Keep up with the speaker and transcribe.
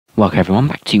Welcome everyone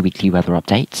back to Weekly Weather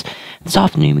Updates. This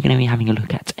afternoon we're going to be having a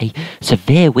look at a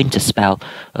severe winter spell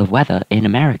of weather in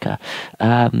America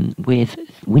with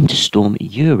Winter Storm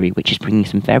Uri, which is bringing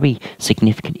some very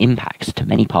significant impacts to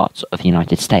many parts of the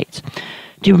United States.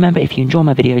 Do remember, if you enjoy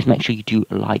my videos, make sure you do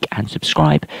like and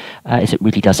subscribe, as it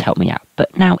really does help me out.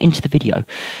 But now into the video.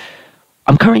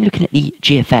 I'm currently looking at the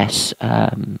GFS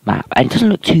map, and it doesn't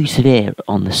look too severe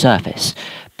on the surface,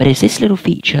 but it's this little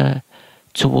feature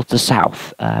towards the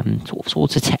south,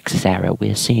 towards the Texas area.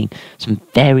 We're seeing some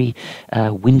very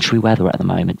wintry weather at the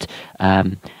moment.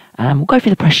 And we'll go through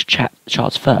the pressure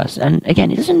charts first. And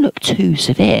again, it doesn't look too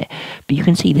severe, but you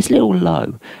can see this little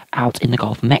low out in the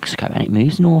Gulf of Mexico, and it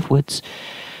moves northwards,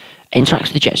 interacts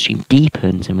with the jet stream,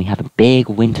 deepens, and we have a big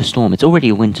winter storm. It's already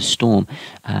a winter storm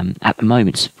at the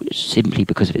moment, simply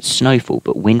because of its snowfall,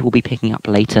 but wind will be picking up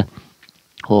later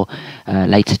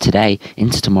today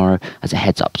into tomorrow as it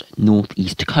heads up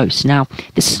northeast coast. Now,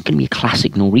 this is going to be a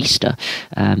classic noreaster,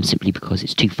 simply because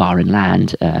it's too far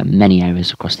inland. Many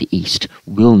areas across the east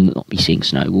will not be seeing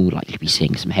snow, will likely be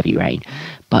seeing some heavy rain,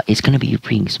 but it's going to be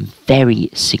bringing some very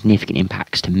significant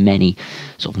impacts to many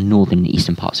sort of northern and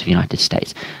eastern parts of the United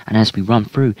States. And as we run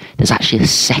through, there's actually a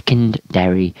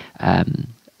secondary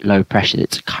low pressure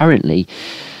that's currently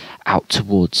out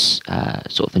towards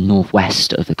sort of the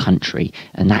northwest of the country,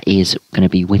 and that is going to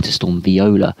be Winter Storm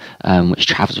Viola, which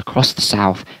travels across the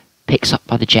south, picks up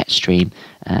by the jet stream,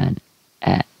 and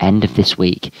end of this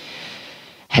week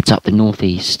heads up the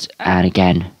northeast, and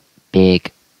again,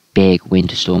 big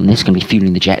winter storm. This is going to be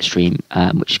fueling the jet stream,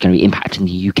 which is going to be impacting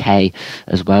the UK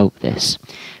as well with this.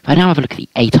 If I now have a look at the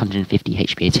 850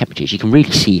 HPA temperatures, you can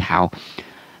really see how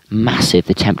massive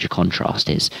the temperature contrast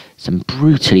is. Some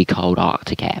brutally cold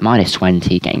Arctic air,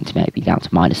 -20, getting to maybe down to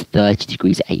 -30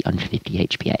 degrees at 850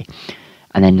 HPA.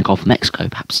 And then the Gulf of Mexico,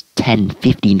 perhaps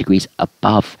 10-15 degrees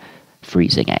above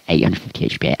freezing at 850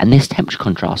 HPA. And this temperature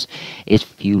contrast is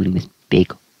fueling this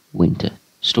big winter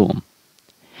storm.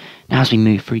 Now, as we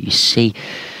move through, you see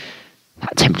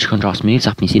that temperature contrast moves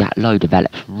up, and you see that low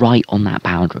develops right on that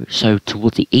boundary. So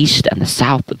towards the east and the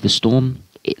south of the storm,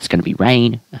 it's going to be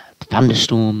rain,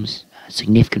 thunderstorms,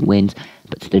 significant winds,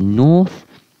 but to the north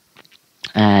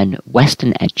and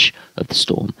western edge of the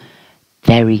storm,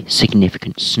 very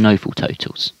significant snowfall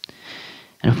totals.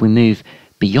 And if we move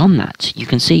beyond that, you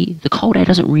can see the cold air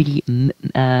doesn't really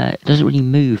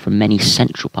move from many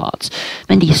central parts.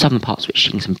 Many southern parts, which are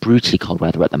seeing some brutally cold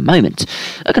weather at the moment,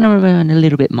 are going to remain a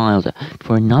little bit milder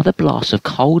before another blast of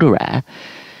colder air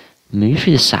moves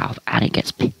through the south, and it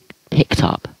gets picked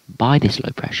up by this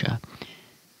low pressure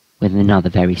with another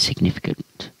very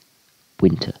significant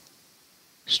winter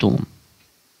storm.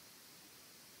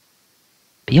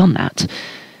 Beyond that,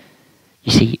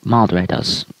 you see milder air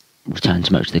does return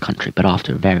to most of the country, but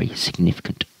after a very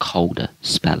significant colder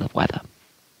spell of weather.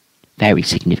 Very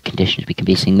significant conditions. We can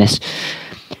be seeing this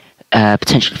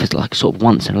potentially for like sort of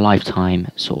once in a lifetime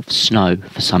sort of snow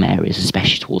for some areas,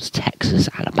 especially towards Texas,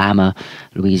 Alabama,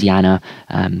 Louisiana.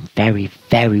 Very,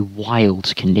 very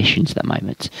wild conditions at the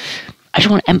moment. I just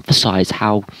want to emphasize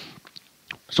how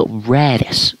sort of rare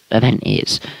this event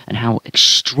is and how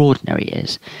extraordinary it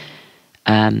is.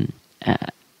 And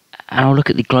I'll look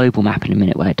at the global map in a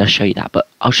minute where it does show you that, but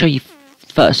I'll show you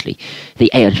firstly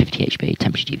the 850 HPA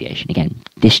temperature deviation. Again,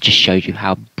 this just shows you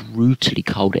how brutally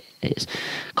cold it is,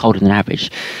 colder than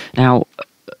average. Now,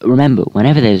 remember,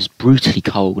 whenever there's brutally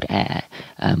cold air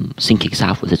sinking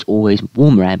southwards, there's always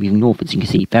warmer air moving northwards. You can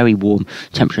see very warm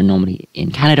temperature anomaly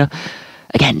in Canada.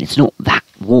 Again, it's not that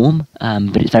warm,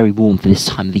 but it's very warm for this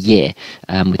time of the year,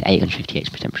 with 850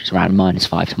 HPA temperatures around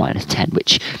 -5 to -10,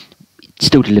 which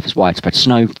still delivers widespread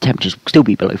snow. Temperatures will still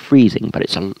be below freezing, but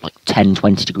it's like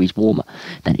 10-20 degrees warmer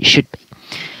than it should be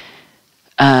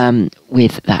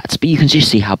with that. But you can just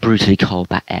see how brutally cold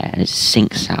that air, and it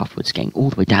sinks southwards, getting all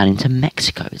the way down into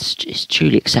Mexico. It's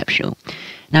truly exceptional.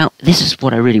 Now, this is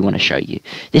what I really want to show you.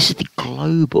 This is the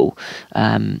global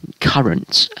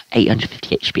current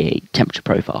 850 HPA temperature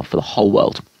profile for the whole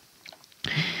world.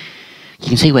 You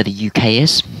can see where the UK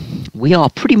is. We are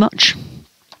pretty much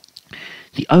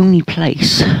the only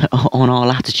place on our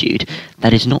latitude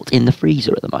that is not in the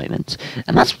freezer at the moment.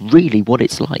 And that's really what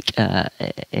it's like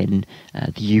in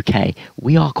the UK.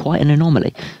 We are quite an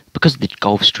anomaly. Because of the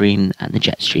Gulf Stream and the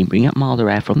jet stream bringing up milder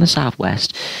air from the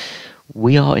southwest,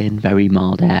 we are in very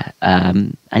mild air.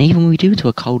 And even when we do into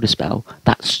a colder spell,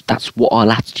 that's what our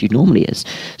latitude normally is.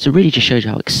 So it really just shows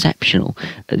you how exceptional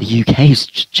the UK's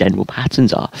general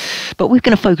patterns are. But we're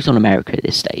going to focus on America at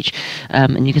this stage.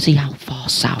 And you can see how far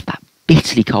south that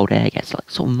bitterly cold air gets, like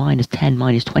sort of -10,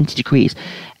 -20 degrees,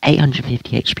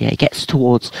 850 HPA, gets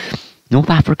towards North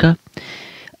Africa,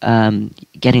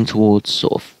 getting towards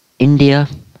sort of India,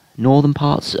 northern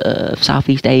parts of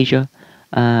Southeast Asia,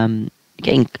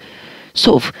 getting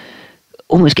sort of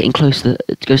almost getting close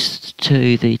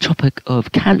to the Tropic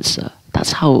of Cancer.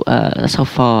 That's how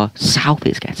far south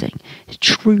it's getting. It's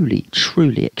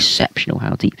truly exceptional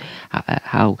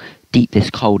how deep this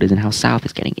cold is and how south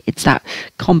it's getting. It's that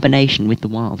combination with the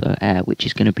wilder air which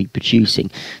is going to be producing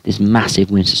this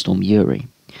massive Winter Storm Uri.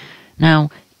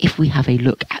 Now, if we have a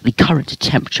look at the current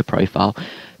temperature profile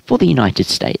for the United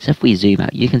States, if we zoom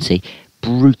out, you can see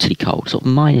brutally cold, sort of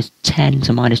minus 10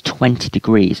 to minus 20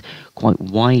 degrees quite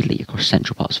widely across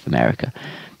central parts of America.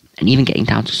 And even getting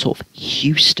down to sort of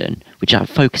Houston, which I've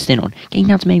focused in on, getting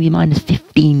down to maybe minus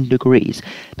 15 degrees.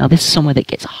 Now, this is somewhere that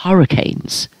gets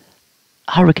hurricanes.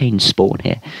 Hurricanes spawn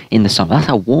here in the summer. That's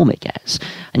how warm it gets.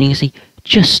 And you can see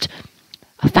just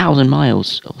 1,000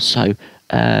 miles or so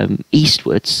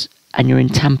eastwards, and you're in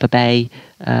Tampa Bay,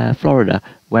 Florida,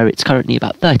 where it's currently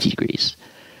about 30 degrees.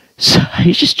 So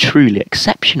it's just truly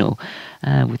exceptional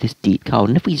with this deep cold.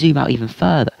 And if we zoom out even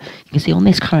further, you can see on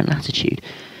this current latitude,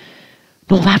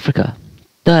 North Africa,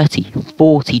 30,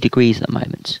 40 degrees at the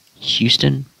moment.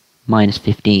 Houston, minus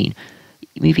 15.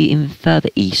 Move even further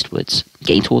eastwards,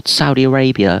 getting towards Saudi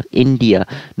Arabia, India,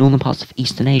 northern parts of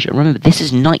Eastern Asia. Remember, this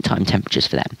is nighttime temperatures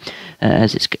for them,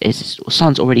 as the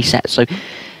sun's already set. So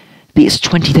it's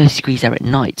 20, 30 degrees there at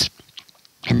night.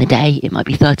 In the day, it might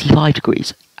be 35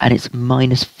 degrees, and it's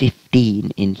minus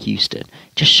 15 in Houston.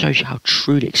 It just shows you how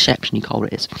truly exceptionally cold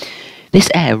it is. This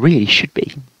air really should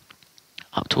be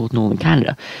up towards northern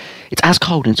Canada. It's as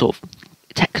cold in sort of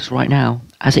Texas right now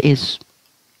as it is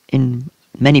in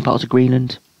many parts of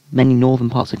Greenland, many northern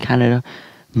parts of Canada,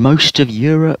 most of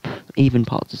Europe, even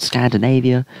parts of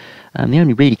Scandinavia. The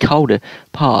only really colder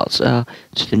parts are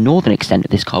to the northern extent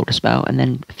of this colder spell, and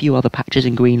then a few other patches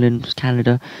in Greenland,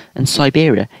 Canada, and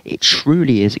Siberia. It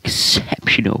truly is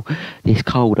exceptional, this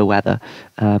colder weather,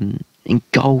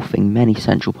 engulfing many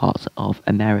central parts of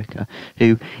America,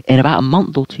 who in about a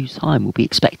month or two's time will be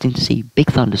expecting to see big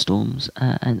thunderstorms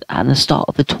and the start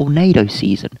of the tornado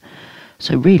season.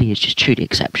 So really it's just truly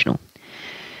exceptional.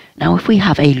 Now, if we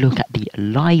have a look at the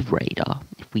live radar,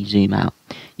 if we zoom out,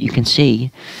 you can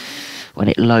see when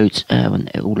it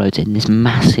all loads in, this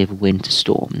massive winter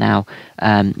storm. Now,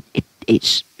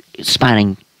 it's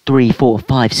spanning 3, 4,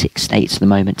 5, 6 states at the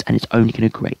moment, and it's only going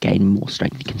to gain more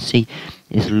strength. You can see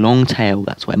this long tail,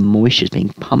 that's where moisture is being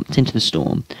pumped into the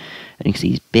storm, and you can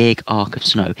see this big arc of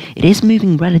snow. It is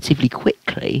moving relatively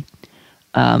quickly,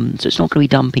 so it's not going to be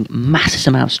dumping massive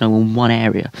amounts of snow in one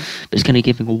area, but it's going to be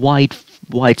giving a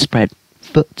widespread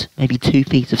foot, maybe 2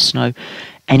 feet of snow,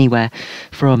 anywhere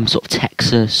from sort of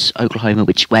Texas, Oklahoma,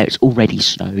 where it's already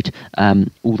snowed,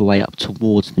 all the way up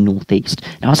towards the northeast.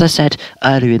 Now, as I said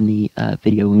earlier in the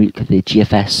video, when we look at the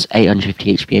GFS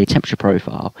 850 HPA temperature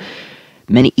profile,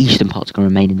 many eastern parts are going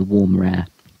to remain in the warmer air.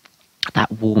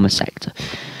 That warmer sector,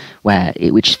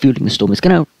 which is fueling the storm, is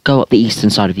going to go up the eastern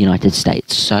side of the United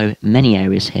States. So many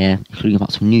areas here, including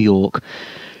parts of New York,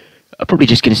 are probably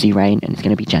just going to see rain, and it's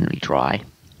going to be generally dry.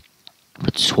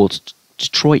 But towards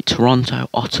Detroit, Toronto,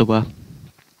 Ottawa,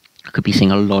 I could be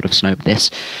seeing a lot of snow with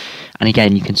this. And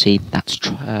again, you can see that's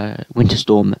Winter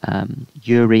Storm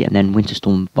Uri, and then Winter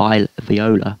Storm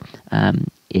Viola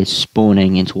is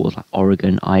spawning in towards like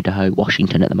Oregon, Idaho,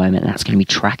 Washington at the moment, and that's going to be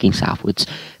tracking southwards,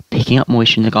 picking up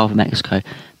moisture in the Gulf of Mexico,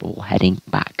 but we're heading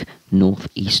back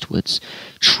northeastwards.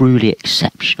 Truly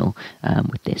exceptional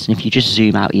with this. And if you just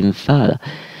zoom out even further,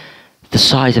 the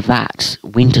size of that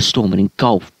winter storm would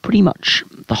engulf pretty much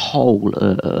the whole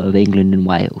of England and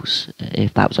Wales,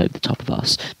 if that was over the top of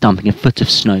us, dumping a foot of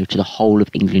snow to the whole of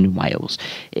England and Wales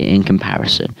in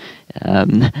comparison.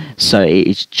 So it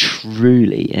is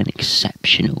truly an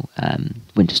exceptional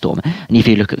winter storm. And if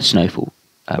you look at the snowfall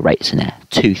rates in there,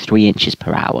 2-3 inches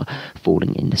per hour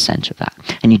falling in the centre of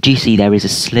that. And you do see there is a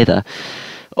slither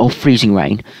of freezing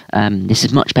rain. This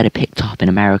is much better picked up in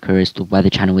America, as the Weather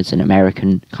Channel is an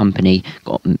American company,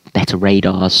 got better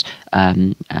radars,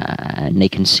 and they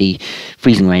can see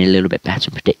freezing rain a little bit better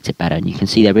and predict it better. And you can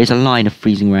see there is a line of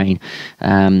freezing rain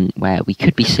where we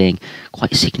could be seeing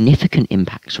quite significant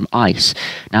impacts from ice.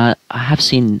 Now, I have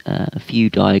seen a few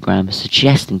diagrams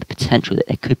suggesting the potential that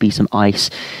there could be some ice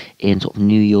in sort of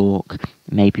New York,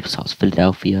 maybe parts of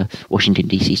Philadelphia, Washington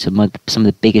DC, some of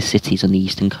the biggest cities on the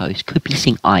eastern coast could be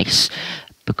seeing ice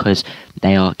because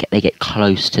they get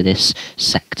close to this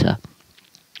sector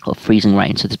of freezing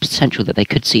rain. So there's potential that they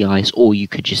could see ice, or you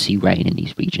could just see rain in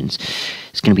these regions.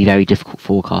 it's going to be very difficult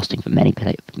forecasting for many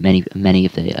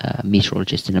of the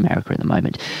meteorologists in America at the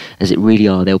moment, as it really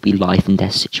are. There'll be life and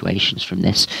death situations from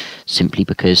this, simply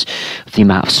because of the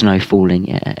amount of snow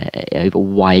falling over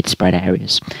widespread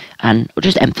areas. And I'll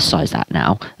just emphasise that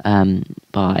now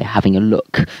by having a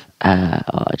look.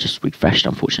 I just refreshed,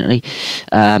 unfortunately,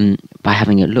 by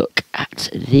having a look at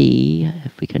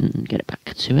if we can get it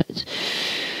back to it,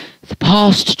 the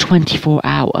past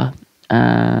 24-hour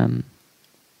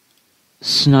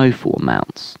snowfall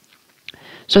amounts.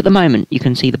 So at the moment, you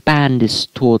can see the band is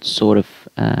towards sort of,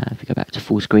 if we go back to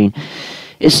full screen,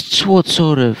 it's towards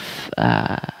sort of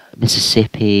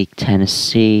Mississippi,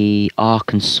 Tennessee,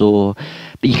 Arkansas,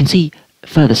 but you can see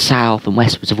further south and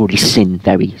westwards have already seen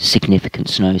very significant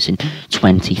snow, seen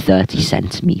 20, 30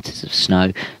 centimetres of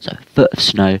snow, so a foot of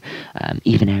snow,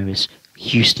 even areas,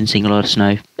 Houston seeing a lot of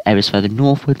snow, areas further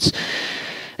northwards.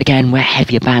 Again, where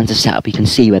heavier bands are set up, you can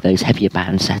see where those heavier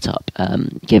bands set up,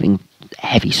 giving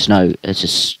heavy snow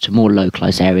just to more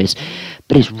localised areas,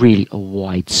 but it's really a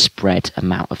widespread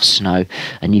amount of snow,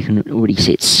 and you can already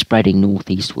see it spreading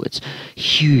northeastwards.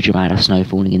 Huge amount of snow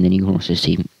falling, and then you can also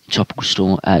see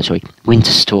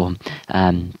Winter Storm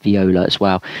Viola as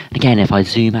well. And again, if I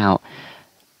zoom out,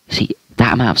 see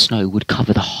that amount of snow would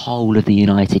cover the whole of the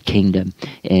United Kingdom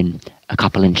in a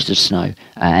couple inches of snow,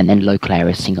 and then local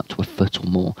areas seeing up to a foot or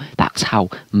more. That's how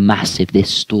massive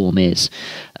this storm is.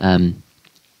 And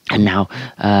now,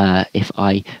 if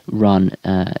I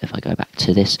go back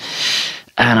to this,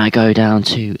 and I go down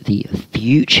to the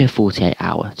future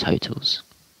 48-hour totals,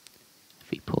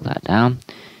 if we pull that down,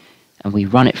 and we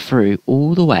run it through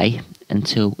all the way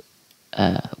until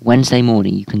Wednesday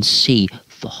morning, you can see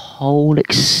the whole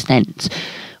extent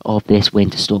of this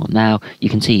winter storm. Now, you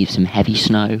can see some heavy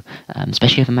snow,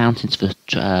 especially over mountains for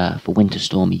Winter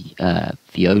Storm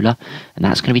Viola, and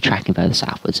that's going to be tracking further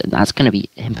southwards, and that's going to be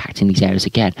impacting these areas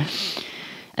again.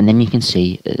 And then you can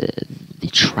see the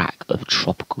track of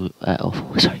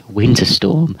Winter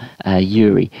Storm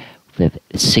Uri, with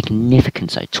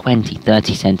significant, so 20,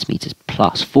 30 centimetres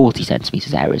plus 40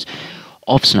 centimetres areas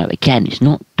of snow. Again, it's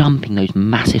not dumping those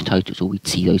massive totals, or we'd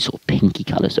see those sort of pinky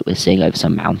colours that we're seeing over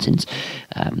some mountains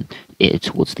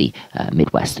towards the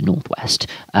Midwest and Northwest,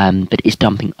 but it's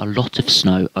dumping a lot of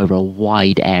snow over a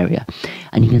wide area,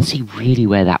 and you can see really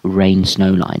where that rain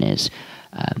snow line is.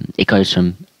 It goes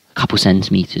from a couple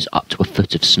centimetres up to a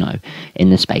foot of snow in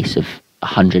the space of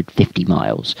 150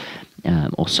 miles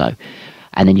or so.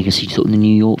 And then you can see sort of the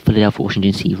New York, Philadelphia,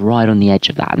 Washington DC right on the edge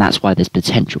of that, and that's why there's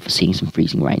potential for seeing some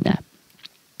freezing rain there.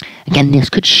 Again, this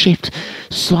could shift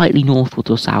slightly northwards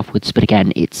or southwards, but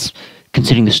again, it's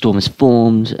considering the storm has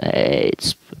formed,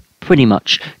 it's pretty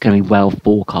much going to be well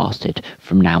forecasted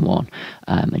from now on.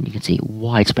 And you can see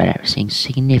widespread area seeing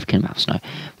significant amount of snow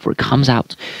before it comes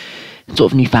out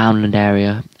sort of Newfoundland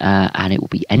area, and it will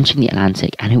be entering the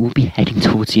Atlantic, and it will be heading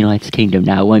towards the United Kingdom.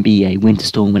 Now, it won't be a winter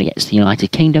storm when it gets to the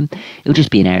United Kingdom, it'll just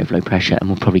be an area of low pressure, and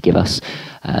will probably give us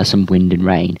some wind and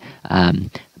rain.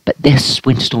 But this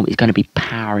winter storm is going to be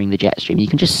powering the jet stream. You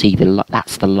can just see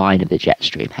that's the line of the jet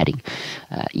stream heading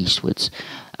eastwards.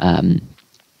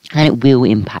 And it will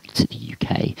impact the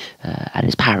UK, and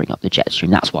it's powering up the jet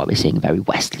stream. That's why we're seeing a very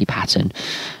westerly pattern.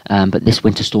 But this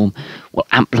winter storm will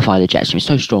amplify the jet stream. It's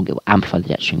so strong it will amplify the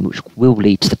jet stream, which will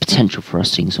lead to the potential for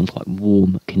us seeing some quite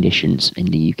warm conditions in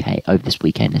the UK over this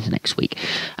weekend and next week.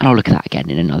 And I'll look at that again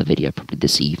in another video, probably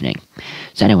this evening.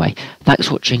 So anyway, thanks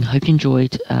for watching. Hope you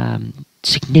enjoyed.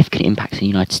 Significant impacts in the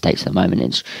United States at the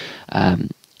moment.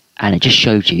 And it just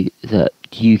showed you that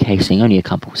the UK seeing only a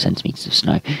couple of centimetres of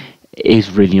snow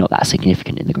is really not that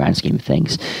significant in the grand scheme of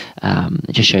things.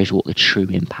 It just shows what the true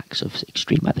impacts of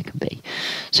extreme weather can be.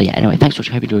 So yeah, anyway, thanks for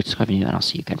watching. Hope you enjoyed subscribing, and I'll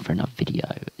see you again for another video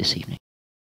this evening.